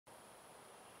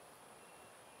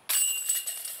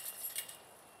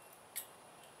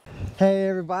Hey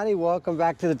everybody, welcome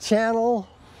back to the channel.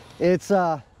 It's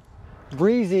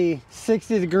breezy,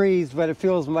 60 degrees, but it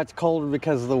feels much colder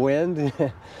because of the wind.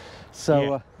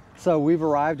 So we've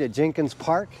arrived at Jenkins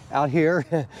Park out here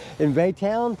in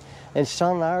Baytown, and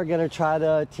Sean and I are going to try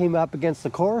to team up against the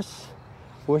course.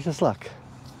 Wish us luck.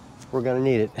 We're going to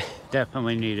need it.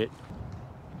 Definitely need it.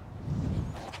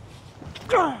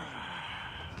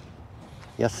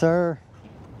 Yes, sir.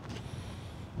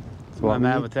 I'm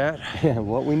mad with that. Yeah,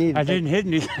 what we need. I didn't hit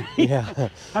anything. Yeah.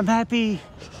 I'm happy.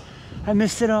 I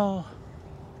missed it all.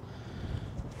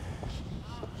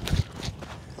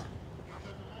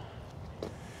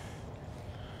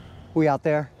 We out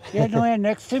there? You had no hand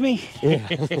next to me? Yeah.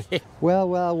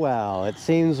 Well. It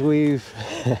seems we've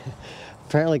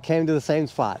apparently came to the same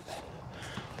spot.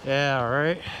 Yeah, all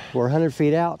right. We're 100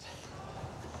 feet out.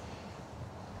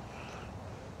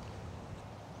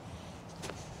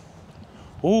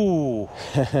 Ooh.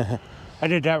 I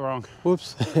did that wrong.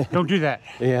 Whoops. Don't do that.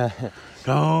 Yeah.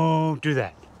 Don't do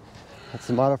that. That's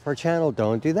the motto for our channel.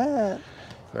 Don't do that.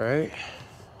 All right.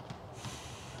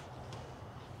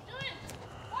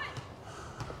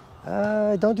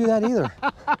 Don't do that either.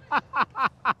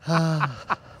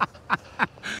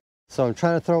 So I'm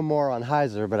trying to throw more on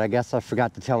hyzer, but I guess I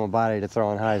forgot to tell my body to throw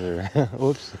on hyzer.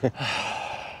 Oops.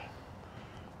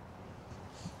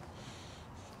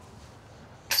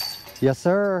 Yes,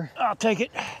 sir. I'll take it.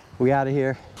 We out of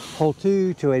here. Hole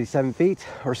 2, 287 feet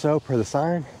or so per the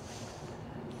sign.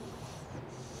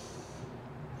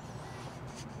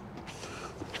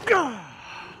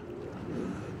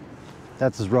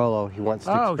 That's his Rolo. He wants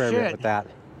to experiment with that.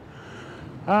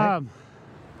 That's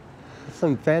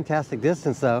some fantastic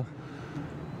distance, though.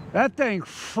 That thing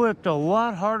flipped a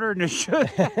lot harder than it should.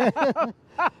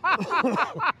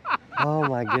 Oh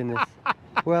my goodness.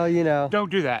 Well, you know. Don't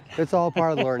do that. It's all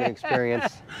part of the learning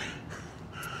experience.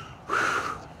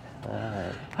 All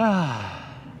right.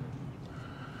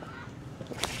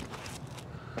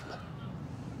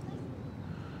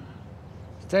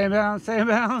 Stay in bounds, stay in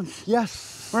bounds.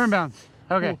 Yes. We're in bounds.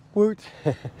 Okay. Woot.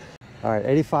 All right,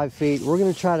 85 feet. We're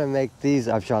gonna try to make these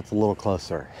up shots a little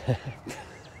closer.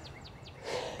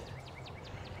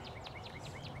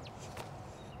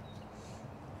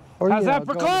 Or, how's that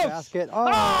for close? Basket. Oh,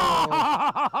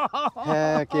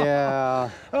 heck yeah.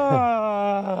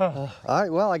 All right,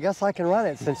 well, I guess I can run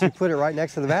it since you put it right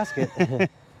next to the basket.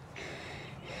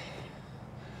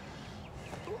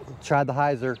 Tried the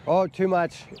hyzer. Oh, too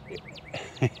much.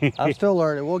 I'm still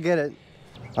learning. We'll get it.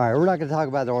 All right, we're not going to talk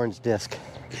about the orange disc.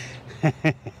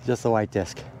 Just the white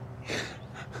disc.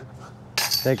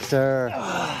 Thanks, sir.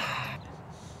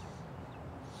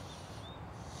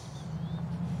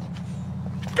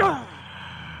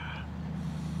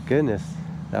 Goodness,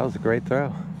 that was a great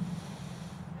throw.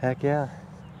 Heck yeah.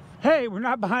 Hey, we're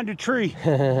not behind a tree.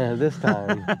 This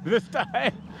time. This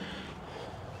time.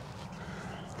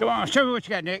 Come on, show me what you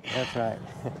got, Nick. That's right.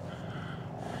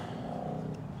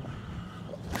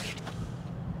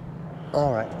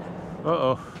 All right.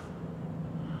 Uh-oh.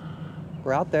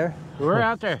 We're out there. We're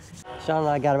out there. Sean and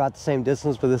I got about the same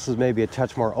distance, but this is maybe a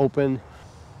touch more open.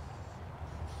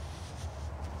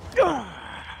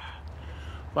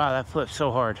 Wow, that flipped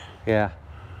so hard. Yeah.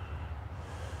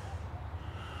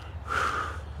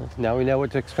 Now we know what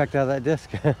to expect out of that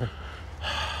disc.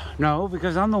 No,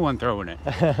 because I'm the one throwing it.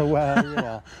 Well, you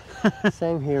know,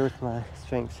 same here with my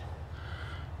strengths.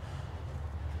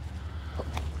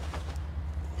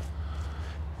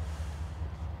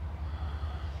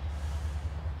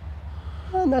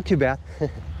 Not too bad.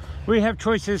 We have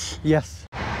choices. Yes.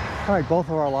 All right, both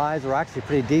of our lies are actually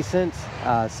pretty decent.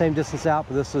 Same distance out,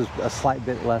 but this is a slight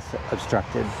bit less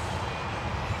obstructed.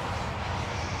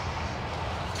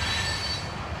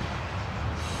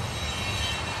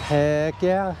 Heck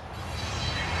yeah.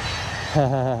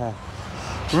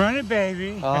 Run it,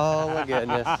 baby. Oh my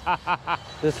goodness.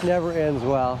 This never ends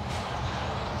well.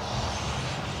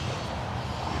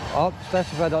 Oh,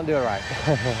 especially if I don't do it right.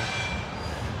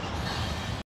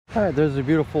 All right, there's a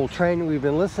beautiful train we've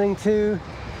been listening to.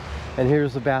 And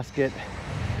here's the basket.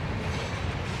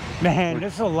 Man,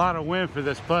 this is a lot of wind for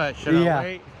this putt. Should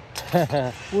I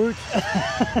wait? Woot.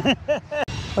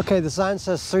 Okay, the sign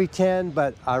says 310,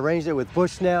 but I arranged it with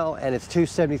Bushnell, and it's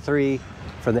 273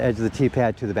 from the edge of the tee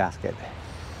pad to the basket.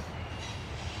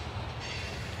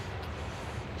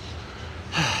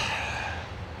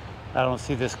 I don't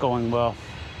see this going well.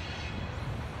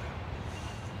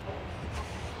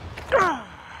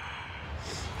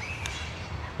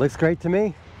 Looks great to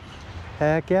me.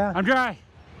 Heck yeah. I'm dry.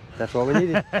 That's what we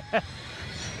needed.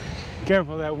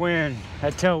 Careful that wind,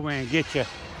 that tailwind get you.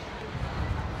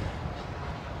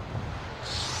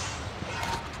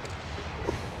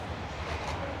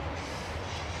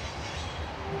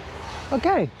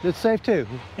 Okay, it's safe too.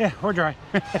 Yeah, we're dry.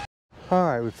 All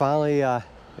right, we finally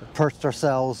perched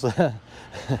ourselves. I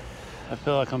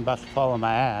feel like I'm about to fall on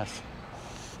my ass.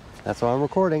 That's why I'm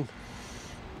recording.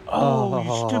 Oh,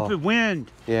 you stupid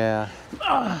wind. Yeah.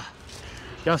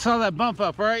 Y'all saw that bump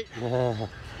up, right?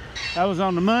 That was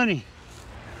on the money.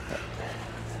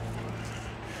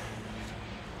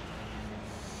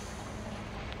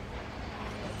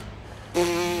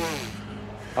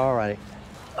 All righty.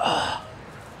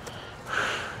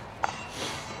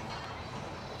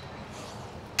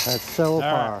 That's so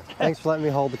far. Right. Thanks for letting me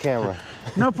hold the camera.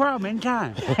 No problem,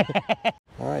 anytime.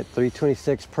 All right,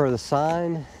 326 per the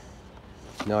sign.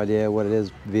 No idea what it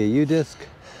is via U-disc,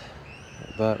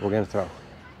 but we're gonna throw.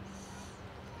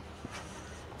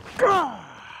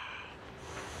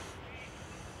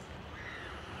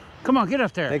 Come on, get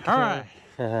up there. Thank you, all right.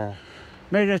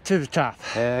 Made it to the top.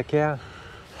 Heck yeah.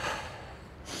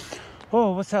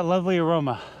 Oh, what's that lovely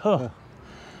aroma? Oh.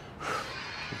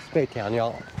 It's Baytown,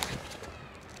 y'all.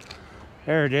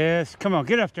 There it is. Come on,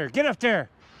 get up there. Get up there.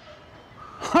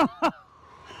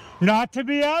 Not to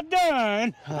be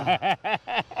outdone.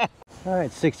 All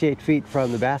right, 68 feet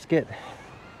from the basket.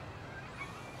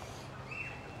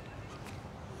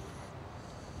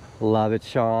 Love it,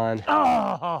 Sean.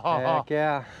 Oh. Heck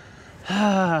yeah.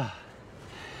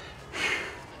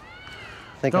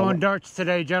 Throwing darts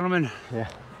today, gentlemen. Yeah.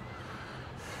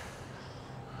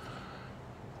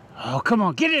 Oh, come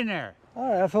on, get in there. All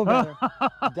right, I feel better.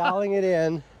 Dialing it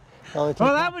in. Well,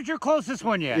 that was your closest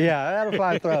one yet. Yeah, out of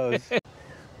 5 throws.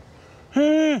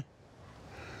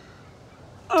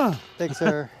 Thanks,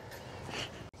 sir.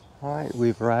 All right,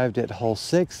 we've arrived at hole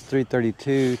 6,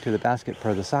 332 to the basket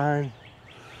per the sign.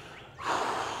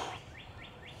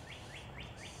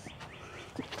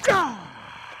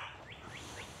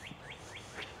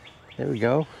 There we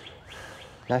go.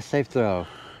 Nice safe throw.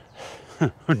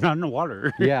 Not in the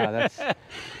water. Yeah,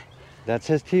 that's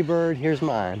his T-bird. Here's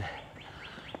mine.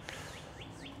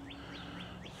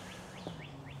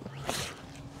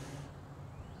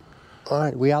 All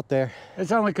right, we out there.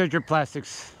 It's only because your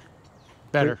plastic's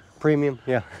better. Premium,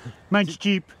 yeah. Mine's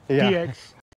cheap. Yeah. DX.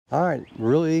 All right,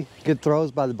 really good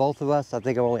throws by the both of us. I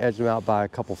think I only edged them out by a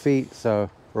couple feet, so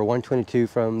we're 122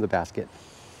 from the basket.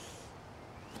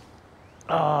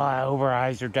 Oh, I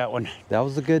over-izered that one. That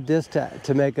was a good disc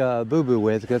to make a boo-boo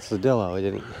with against the Dillo.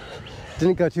 It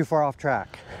didn't go too far off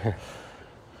track.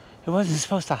 It wasn't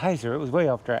supposed to hyzer. It was way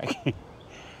off track.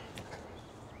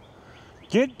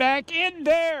 Get back in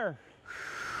there.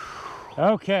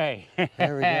 Okay.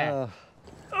 There we go.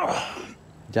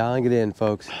 Dialing it in,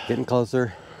 folks. Getting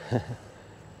closer.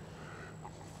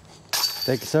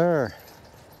 Thank you, sir.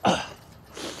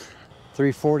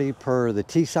 340 per the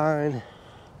T sign.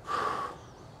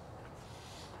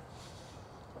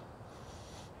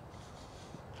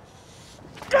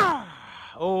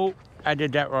 Oh, I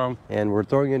did that wrong. And we're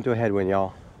throwing into a headwind,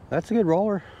 y'all. That's a good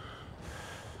roller.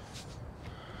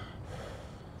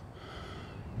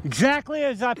 Exactly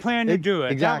as I planned to do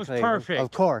it. Exactly. That was perfect. Of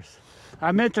course.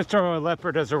 I meant to throw a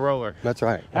leopard as a roller. That's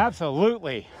right.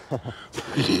 Absolutely. All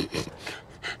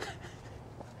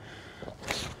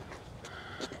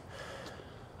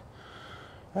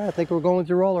right, I think we're going with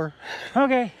your roller.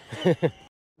 Okay. All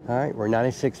right, we're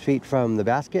 96 feet from the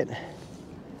basket.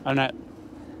 On that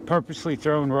purposely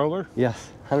thrown roller? Yes,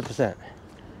 100%.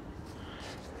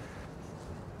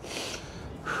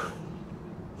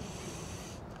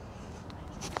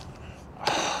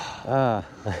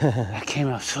 That came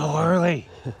out so early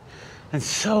and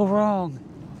so wrong.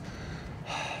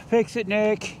 Fix it,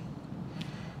 Nick.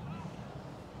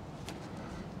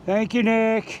 Thank you,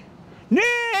 Nick.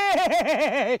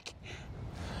 Nick!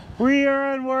 We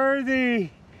are unworthy.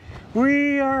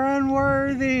 We are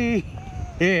unworthy.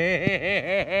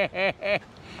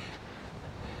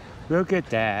 Look at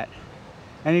that.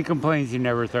 And he complains he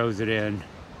never throws it in.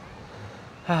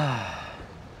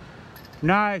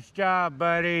 Nice job,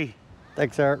 buddy.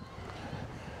 Thanks, Eric.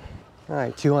 All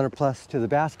right, 200 plus to the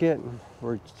basket.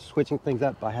 We're switching things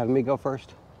up by having me go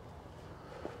first.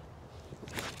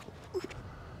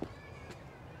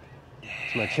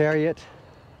 It's my chariot.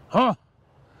 Huh.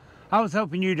 I was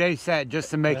hoping you'd ace that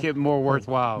just to make it more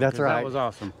worthwhile. That's right. That was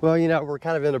awesome. Well, you know, we're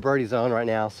kind of in a birdie zone right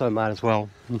now, so might as well.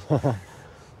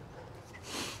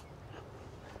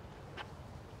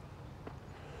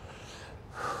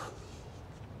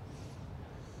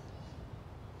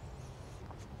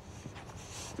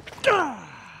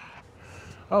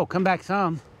 Oh, come back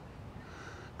some.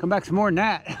 Come back some more than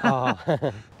that. Oh.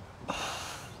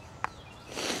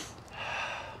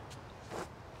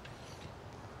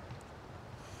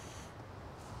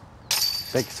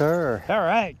 Thank you, sir. All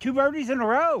right, 2 birdies in a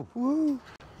row. Woo.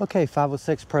 Okay,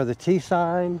 506 per the T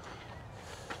sign.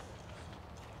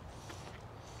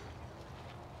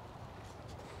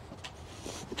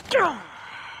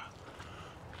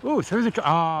 Ooh, through the,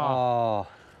 oh.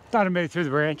 Thought I made it through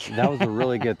the branch. That was a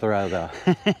really good throw though.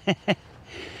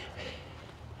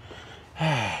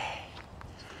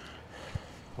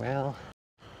 Well,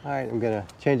 all right, I'm gonna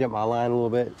change up my line a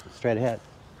little bit, straight ahead.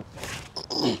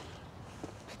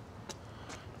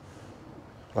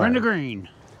 Run the green.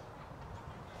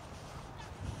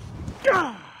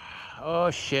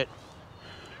 Oh shit.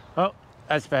 Oh,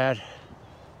 that's bad.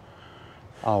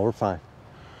 Oh, we're fine.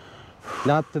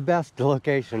 Not the best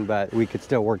location, but we could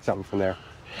still work something from there.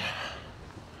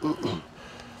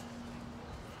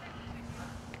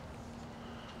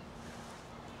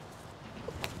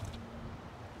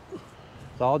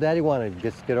 That's all Daddy wanted,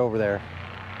 just get over there.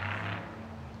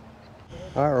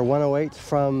 All right, we're 108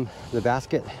 from the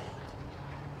basket.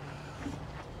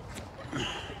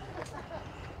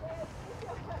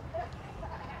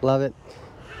 Love it.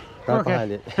 Right okay.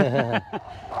 behind it.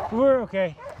 We're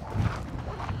okay.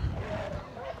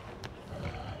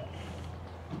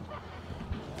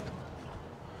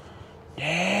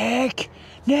 Nick!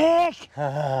 Nick!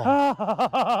 Gotta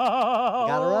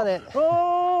run it.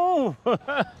 Oh!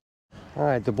 All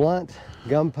right, the blunt,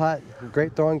 gum putt,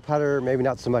 great throwing putter, maybe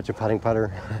not so much a putting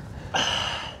putter.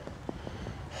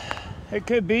 It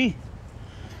could be.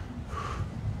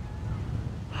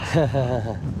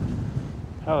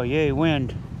 Oh, yay,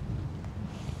 wind.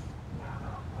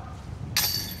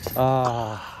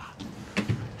 I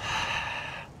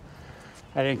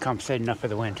didn't compensate enough for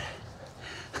the wind.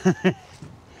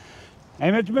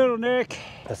 Aim at the middle, Nick.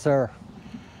 Yes, sir.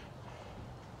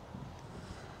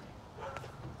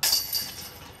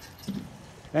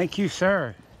 Thank you,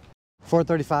 sir.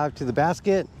 435 to the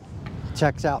basket,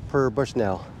 checks out per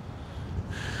Bushnell.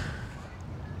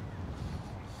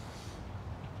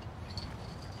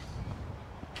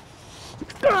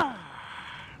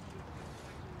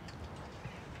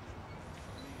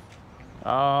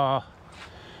 Oh,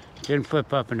 didn't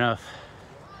flip up enough.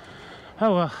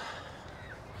 Oh well.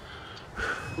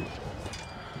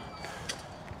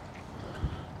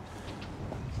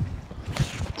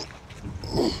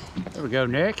 There we go,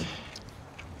 Nick.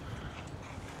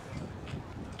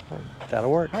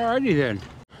 That'll work. Alrighty then.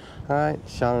 All right,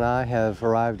 Sean and I have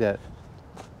arrived at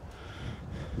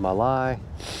Malai.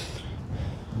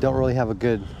 Don't really have a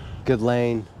good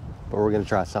lane, but we're gonna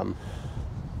try something.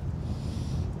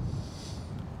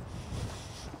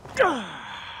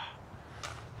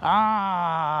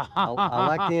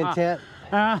 I like the intent.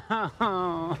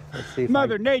 Let's see if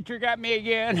Mother Nature got me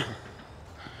again.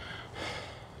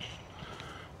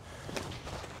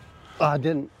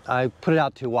 I put it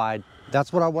out too wide.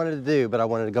 That's what I wanted to do, but I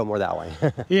wanted to go more that way.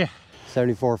 Yeah.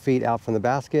 74 feet out from the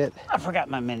basket. I forgot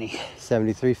my mini.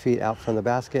 73 feet out from the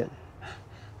basket.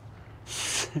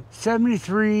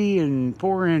 73 and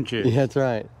 4 inches. Yeah, that's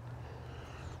right.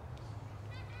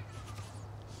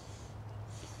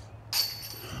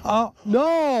 Oh,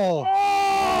 no!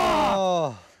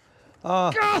 Oh!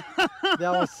 Oh,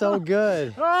 that was so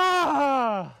good.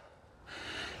 Oh,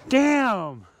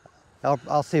 damn.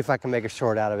 I'll see if I can make a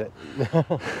short out of it.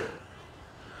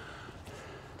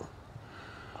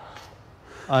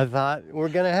 I thought we're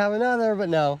gonna have another, but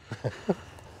no.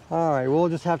 All right, we'll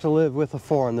just have to live with a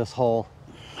 4 in this hole.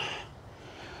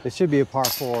 It should be a par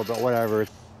 4, but whatever.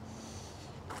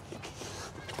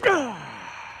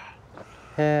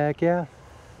 Heck yeah.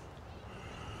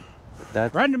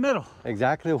 That's right in the middle.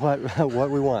 Exactly what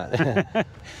we want.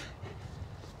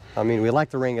 I mean, we like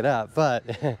to ring it up, but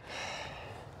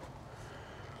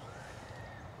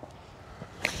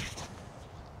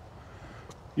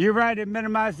You're right, it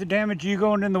minimized the damage of you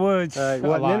going in the woods.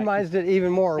 What minimized it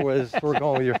even more was we're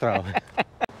going with your throw.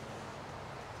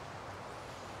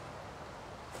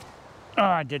 Oh,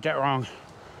 I did that wrong.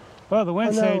 Well, the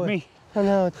wind saved me. I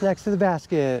know, it's next to the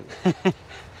basket.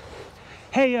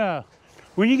 Hey,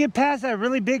 when you get past that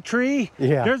really big tree,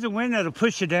 there's a wind that'll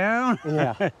push you down.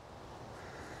 Yeah.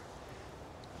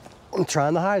 I'm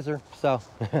trying the hyzer, so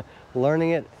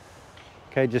learning it.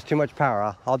 Okay, just too much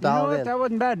power. I'll dial it in. That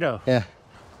wasn't bad though. Yeah.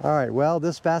 All right, well,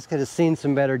 this basket has seen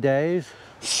some better days.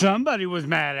 Somebody was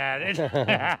mad at it.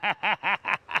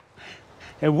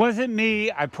 It wasn't me,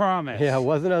 I promise. Yeah, it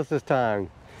wasn't us this time.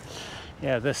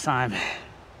 Yeah, this time.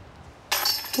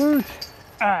 Woo.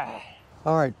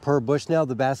 All right, per Bushnell,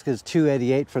 the basket is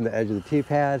 288 from the edge of the tee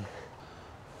pad.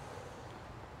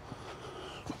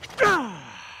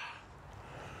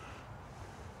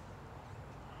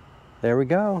 There we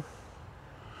go.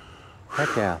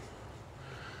 Heck yeah.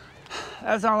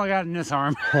 That's all I got in this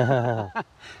arm.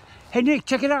 Hey, Nick,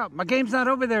 check it out. My game's not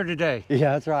over there today.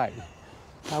 Yeah, that's right.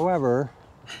 However,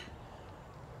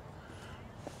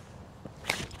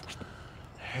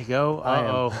 there you go.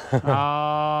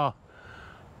 Uh-oh.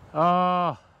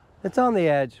 Oh. It's on the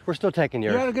edge. We're still taking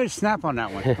yours. You had a good snap on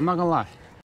that one. I'm not gonna lie.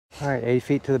 All right, 80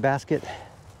 feet to the basket.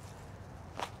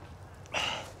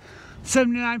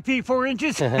 79 feet, 4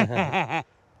 inches.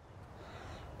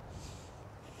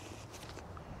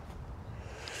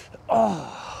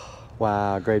 Oh,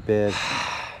 wow, great bid.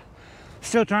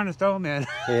 Still trying to throw them in.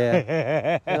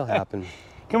 Yeah, it'll happen.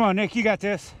 Come on, Nick, you got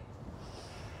this.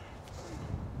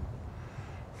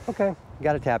 Okay,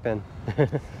 got to tap in.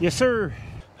 Yes, sir.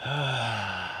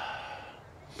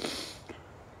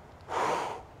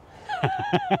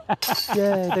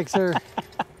 Yay, thanks, sir.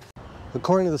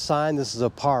 According to the sign, this is a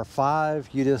par 5.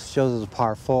 You just shows us a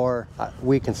par 4.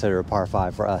 We consider it a par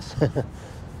 5 for us.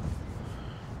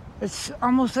 It's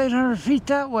almost 800 feet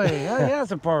that way. Oh, yeah,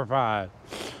 it's a par 5.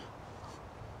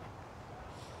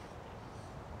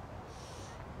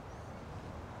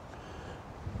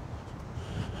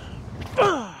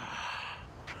 All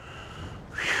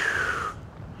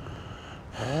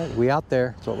right, we out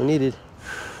there. That's what we needed.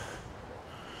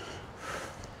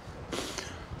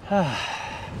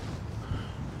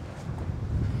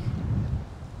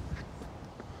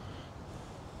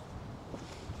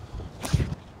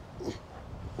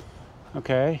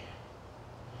 Okay.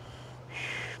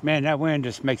 Man, that wind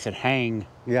just makes it hang.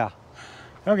 Yeah.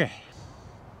 Okay.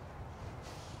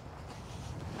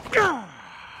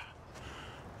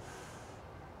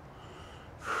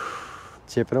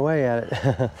 Chipping away at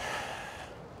it.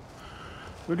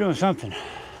 We're doing something.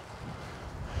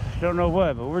 Don't know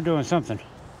what, but we're doing something.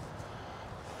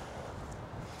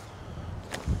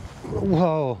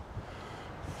 Whoa.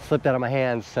 Slipped out of my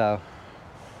hands, so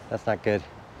that's not good.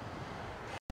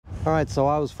 All right, so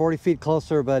I was 40 feet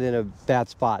closer, but in a bad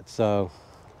spot, so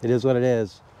it is what it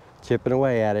is. Chipping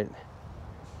away at it.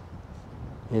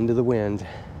 Into the wind.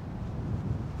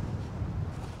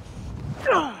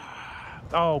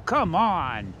 Oh, come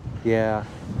on. Yeah.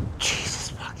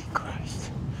 Jesus fucking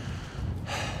Christ.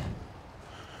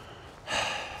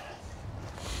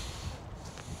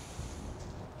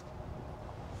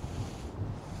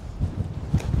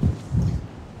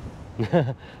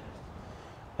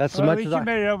 That's as Well, much at least as you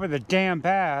made it over the damn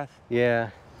path.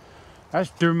 Yeah. I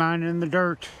just threw mine in the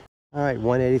dirt. All right,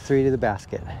 183 to the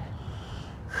basket.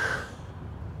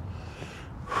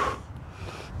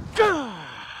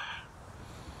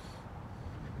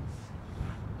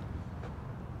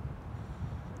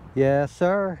 Yes,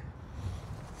 sir.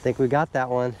 Think we got that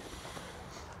one.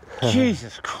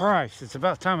 Jesus Christ, it's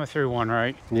about time I threw one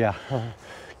right. Yeah.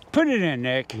 Put it in,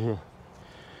 Nick.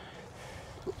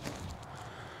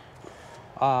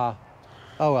 Oh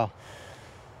well.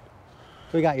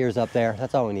 We got yours up there.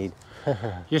 That's all we need.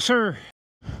 Yes, sir.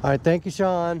 All right, thank you,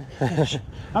 Sean.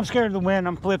 I'm scared of the wind.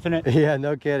 I'm flipping it. Yeah,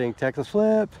 no kidding. Texas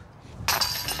flip.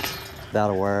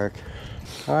 That'll work.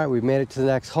 All right, we've made it to the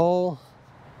next hole.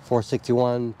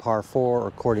 461 par 4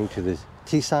 according to the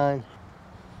T sign.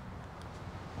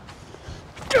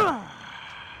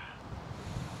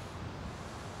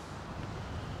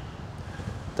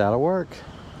 That'll work.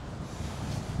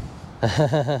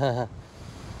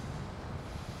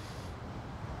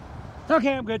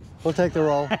 Okay, I'm good. We'll take the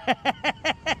roll.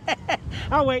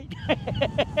 I'll wait.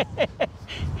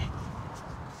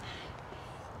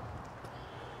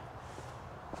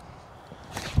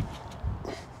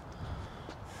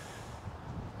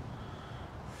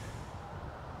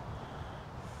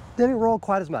 Didn't roll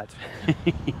quite as much.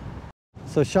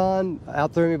 So Sean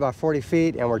outthrew me by 40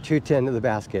 feet and we're 210 to the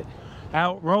basket.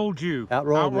 Outrolled you.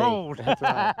 Outrolled me. Outrolled. That's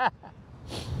right.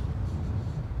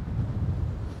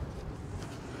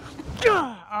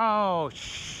 Oh,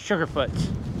 sugarfoots.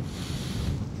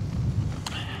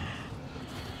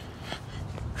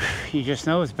 You just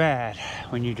know it's bad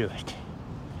when you do it.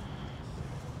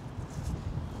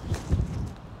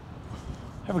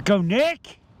 There we go,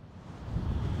 Nick.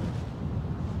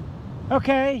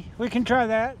 Okay, we can try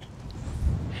that.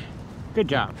 Good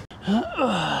job.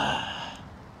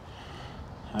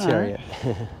 Chariot.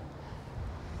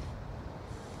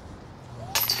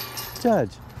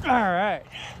 Judge. All right.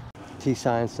 T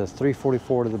sign says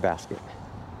 344 to the basket.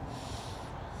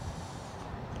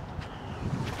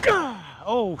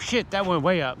 Oh shit, that went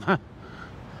way up.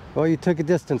 Well, you took a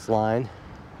distance line.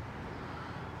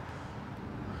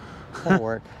 That'll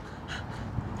work.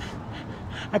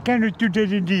 I kind of threw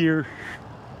that into here.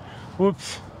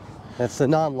 Whoops. That's the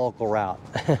non-local route.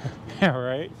 All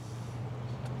right.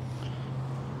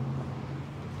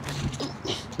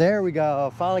 There we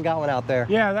go. Finally got one out there.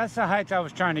 Yeah, that's the height I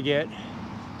was trying to get.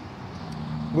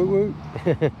 Woo woo.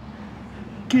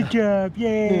 Good job,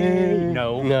 yay!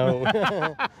 No. No.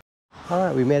 All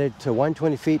right, we made it to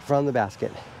 120 feet from the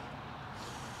basket.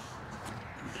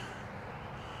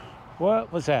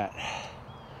 What was that?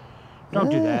 Don't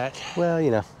do that. Well,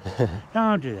 you know.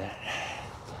 Don't do that.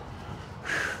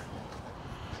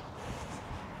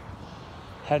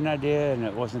 Had an idea and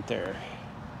it wasn't there.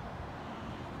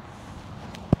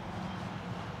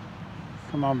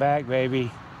 Come on back, baby.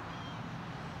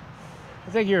 I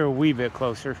think you're a wee bit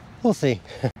closer. We'll see.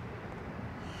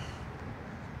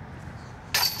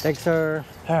 Thanks, sir.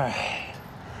 All right.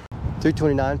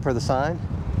 329 per the sign.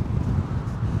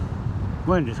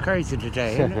 Wind is crazy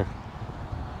today, isn't it?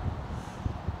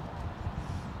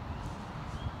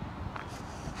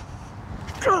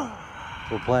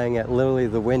 We're playing at literally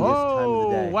the windiest time of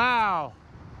the day. Oh, wow.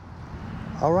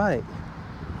 All right.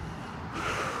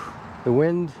 The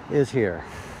wind is here.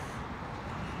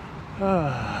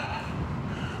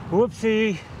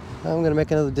 Whoopsie. I'm going to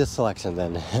make another disc selection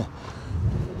then. So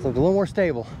it's a little more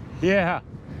stable. Yeah.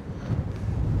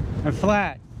 And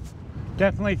flat.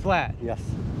 Definitely flat. Yes.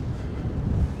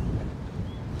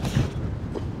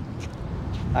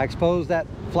 I exposed that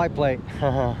flight plate.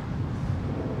 All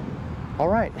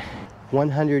right.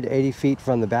 180 feet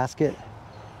from the basket.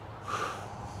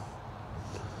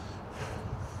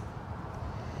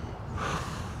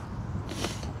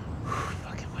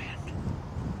 Fucking wind.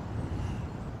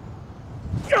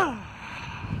 All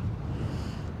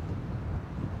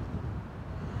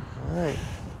right.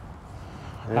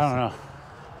 I don't know.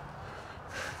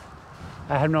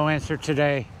 I have no answer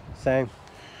today. Same.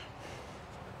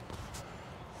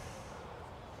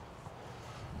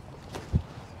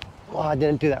 Well, I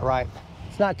didn't do that right.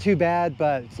 It's not too bad,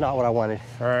 but it's not what I wanted.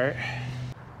 All right.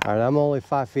 All right, I'm only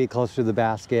 5 feet closer to the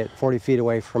basket, 40 feet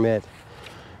away from it.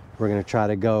 We're gonna try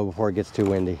to go before it gets too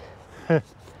windy. If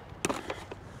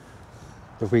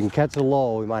we can catch a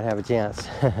lull, we might have a chance.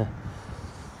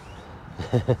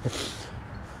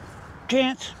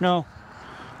 Chance? No.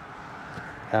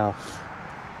 Ow.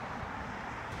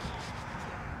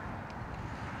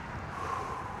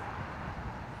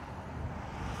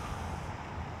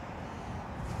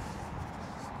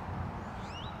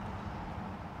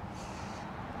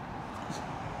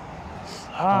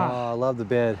 Oh, I love the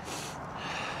bid.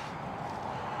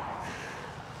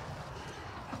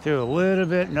 Do a little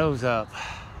bit nose up.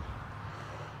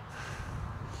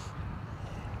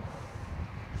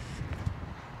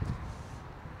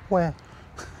 Well.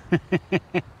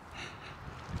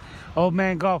 Old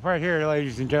man golf right here,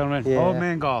 ladies and gentlemen. Yeah. Old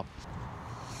man golf.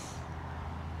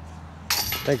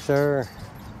 Thanks, sir.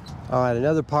 All right,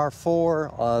 another par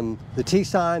 4 on the tee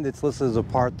sign that's listed as a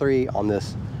par 3 on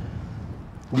this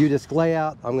U-disc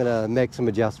layout. I'm gonna make some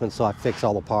adjustments so I fix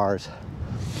all the pars.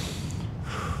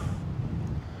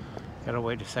 Gotta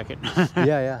wait a second.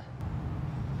 Yeah.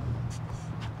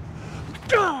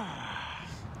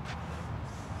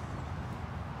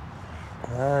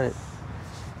 All right.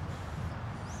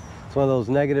 It's one of those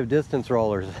negative distance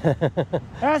rollers.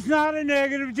 That's not a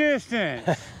negative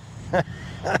distance. I'm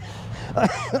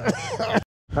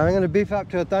going to beef up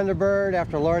to a Thunderbird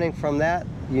after learning from that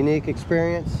unique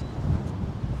experience.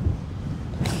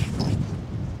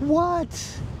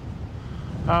 What?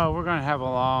 Oh, we're gonna have a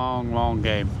long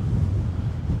game.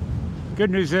 Good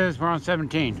news is we're on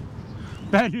 17.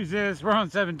 Bad news is we're on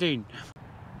 17.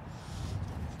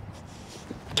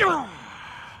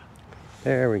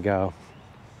 There we go.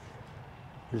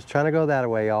 Just trying to go that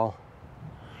way, y'all.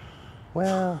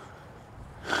 Well,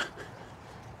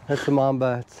 that's the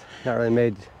Mamba. It's not really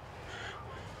made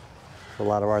for a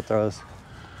lot of our throws.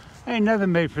 Ain't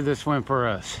nothing made for this one for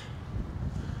us.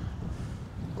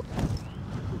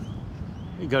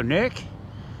 Here you go, Nick.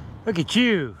 Look at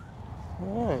you.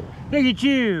 All right. Look at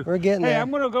you. We're getting Hey, there.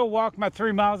 I'm gonna go walk my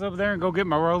 3 miles over there and go get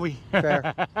my rollie.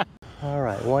 Fair. All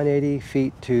right, 180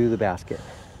 feet to the basket.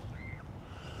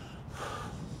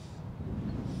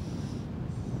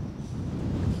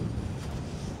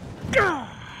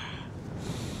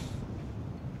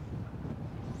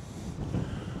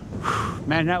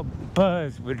 Man, that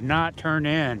buzz would not turn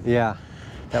in. Yeah,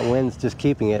 that wind's just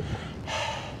keeping it.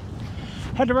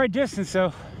 Had the right distance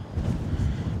though.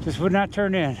 Just would not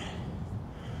turn in.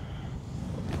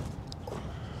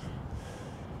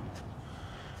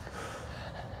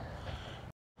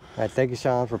 All right, thank you,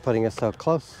 Sean, for putting us so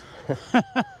close.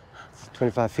 It's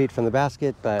 25 feet from the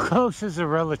basket, but Close is a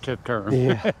relative term.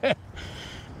 yeah.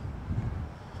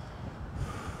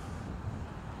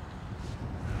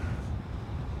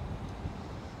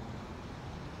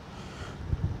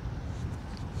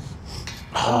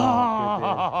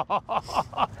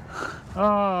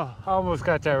 Oh, almost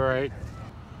got that right.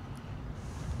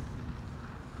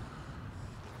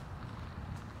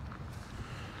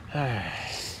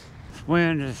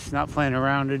 wind is not playing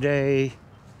around today.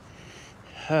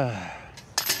 All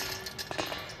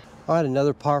right,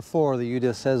 another par 4 that you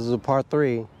just says is a par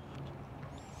 3.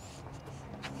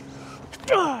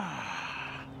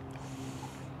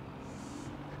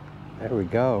 There we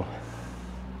go.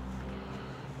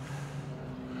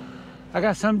 I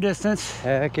got some distance.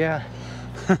 Heck yeah.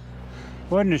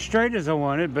 Wasn't as straight as I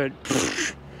wanted, but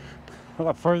a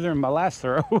lot further than my last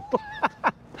throw.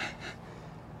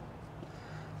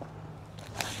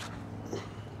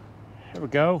 There we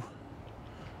go.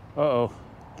 Uh-oh.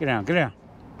 Get down, get down.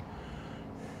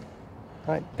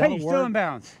 All right, Hey, you're still in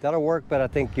bounds. That'll work, but I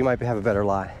think you might have a better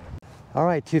lie. All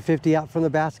right, 250 out from the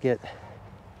basket.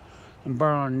 I'm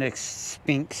borrowing Nick's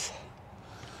Spinks.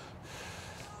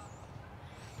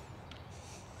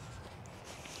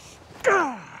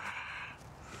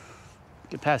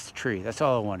 Get past the tree. That's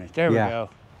all I wanted. There we go.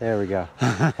 There we go.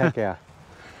 Heck yeah.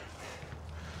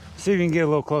 See if you can get a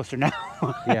little closer now.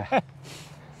 Yeah.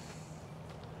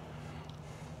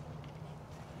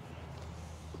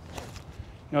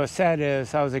 You know, what's sad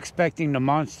is I was expecting the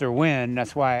monster wind.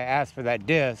 That's why I asked for that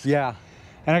disc. Yeah.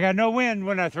 And I got no wind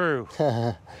when I threw.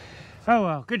 Oh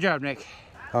well, good job, Nick.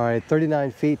 All right,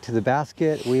 39 feet to the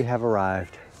basket. We have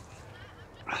arrived.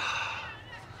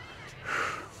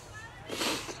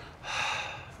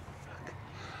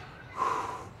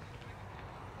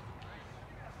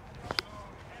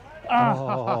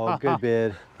 Oh, good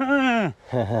bid. Oh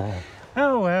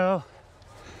well.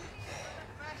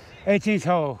 18th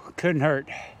hole, couldn't hurt.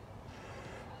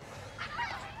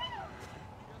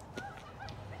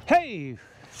 Hey,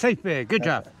 safe bid, good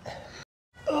job.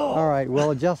 All right,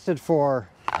 well adjusted for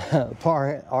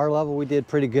our level, we did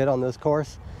pretty good on this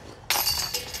course.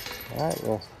 All right,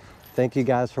 well, thank you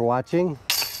guys for watching.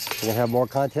 We're gonna have more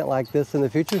content like this in the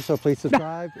future, so please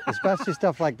subscribe, especially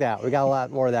stuff like that. We got a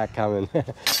lot more of that coming.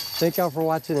 Thank y'all for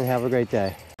watching and have a great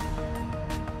day.